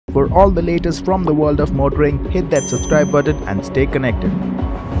For all the latest from the world of motoring, hit that subscribe button and stay connected.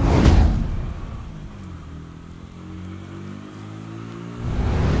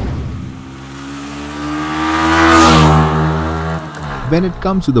 When it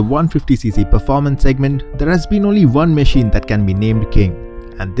comes to the 150cc performance segment, there has been only one machine that can be named king,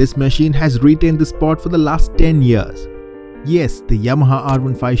 and this machine has retained the spot for the last 10 years. Yes, the Yamaha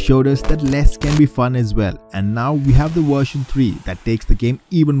R15 showed us that less can be fun as well, and now we have the version 3 that takes the game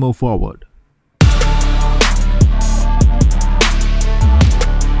even more forward.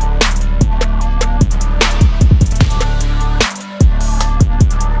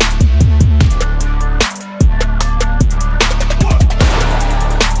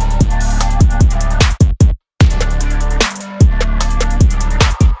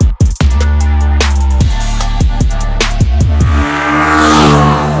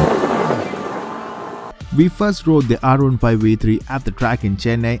 We first rode the R15 V3 at the track in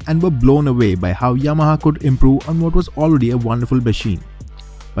Chennai and were blown away by how Yamaha could improve on what was already a wonderful machine.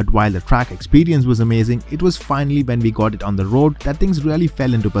 But while the track experience was amazing, it was finally when we got it on the road that things really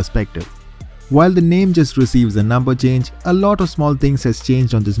fell into perspective. While the name just receives a number change, a lot of small things has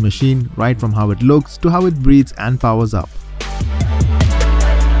changed on this machine, right from how it looks to how it breathes and powers up.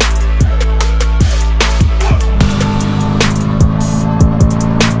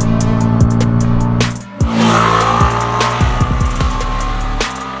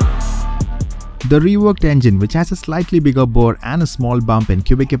 The reworked engine, which has a slightly bigger bore and a small bump in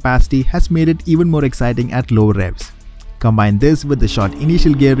cubic capacity, has made it even more exciting at low revs. Combine this with the short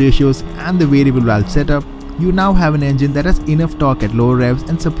initial gear ratios and the variable valve setup, you now have an engine that has enough torque at low revs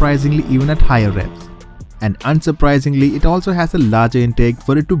and surprisingly even at higher revs. And unsurprisingly, it also has a larger intake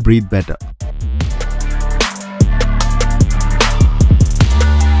for it to breathe better.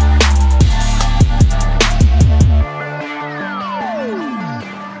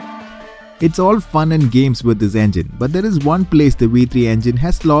 It's all fun and games with this engine, but there is one place the V3 engine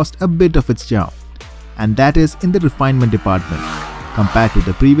has lost a bit of its charm, and that is in the refinement department. Compared to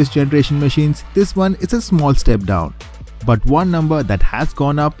the previous generation machines, this one is a small step down. But one number that has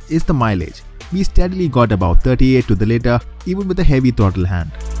gone up is the mileage. We steadily got about 38 to the liter, even with a heavy throttle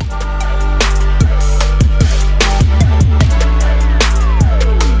hand.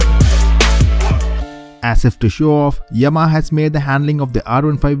 As if to show off, Yamaha has made the handling of the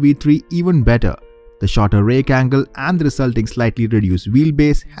R15 V3 even better. The shorter rake angle and the resulting slightly reduced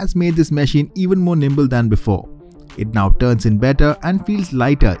wheelbase has made this machine even more nimble than before. It now turns in better and feels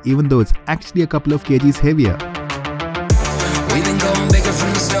lighter even though it's actually a couple of kgs heavier. We've been going bigger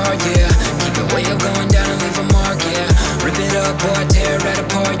from the start, yeah. Keep it way up, going down and leave a mark, yeah. Rip it up, boy, tear it right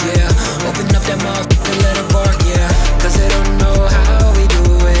apart, yeah. Open up that motherfucker, let it bark, yeah. Cause they don't know how we do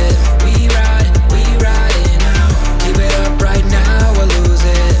it. We ride it now. Keep it up right now or lose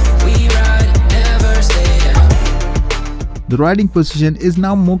it. We ride, never stay down. The riding position is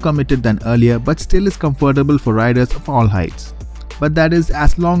now more committed than earlier, but still is comfortable for riders of all heights. But that is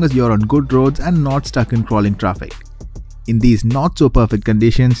as long as you're on good roads and not stuck in crawling traffic. In these not so perfect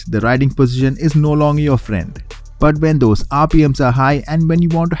conditions, the riding position is no longer your friend. But when those RPMs are high and when you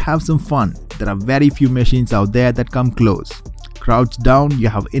want to have some fun, there are very few machines out there that come close. Crouched down, you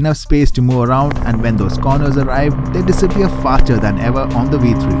have enough space to move around, and when those corners arrive, they disappear faster than ever on the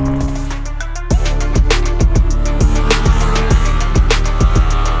V3.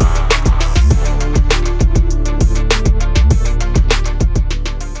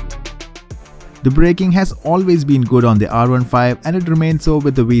 The braking has always been good on the R15 and it remains so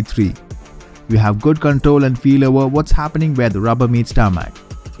with the V3. You have good control and feel over what's happening where the rubber meets tarmac.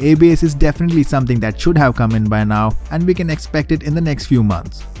 ABS is definitely something that should have come in by now, and we can expect it in the next few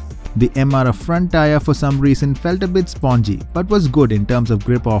months. The MRF front tire for some reason felt a bit spongy but was good in terms of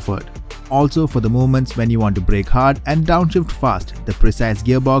grip offered. Also, for the moments when you want to brake hard and downshift fast, the precise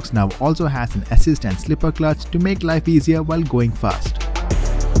gearbox now also has an assist and slipper clutch to make life easier while going fast.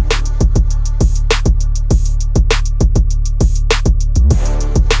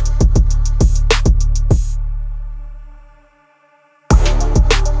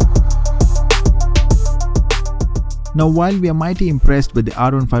 Now, while we are mighty impressed with the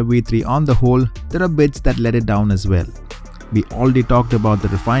R15 V3 on the whole, there are bits that let it down as well. We already talked about the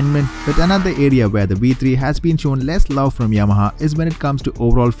refinement, but another area where the V3 has been shown less love from Yamaha is when it comes to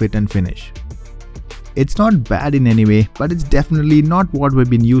overall fit and finish. It's not bad in any way, but it's definitely not what we've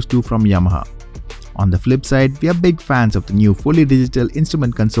been used to from Yamaha. On the flip side, we are big fans of the new fully digital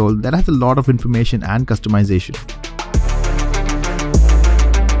instrument console that has a lot of information and customization.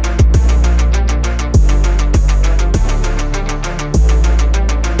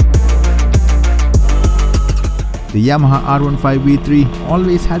 The Yamaha R15 V3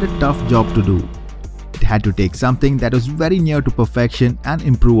 always had a tough job to do. It had to take something that was very near to perfection and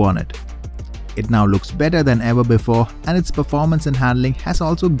improve on it. It now looks better than ever before, and its performance and handling has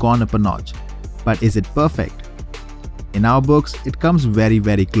also gone up a notch. But is it perfect? In our books, it comes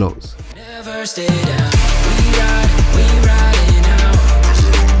very close. Never stay down.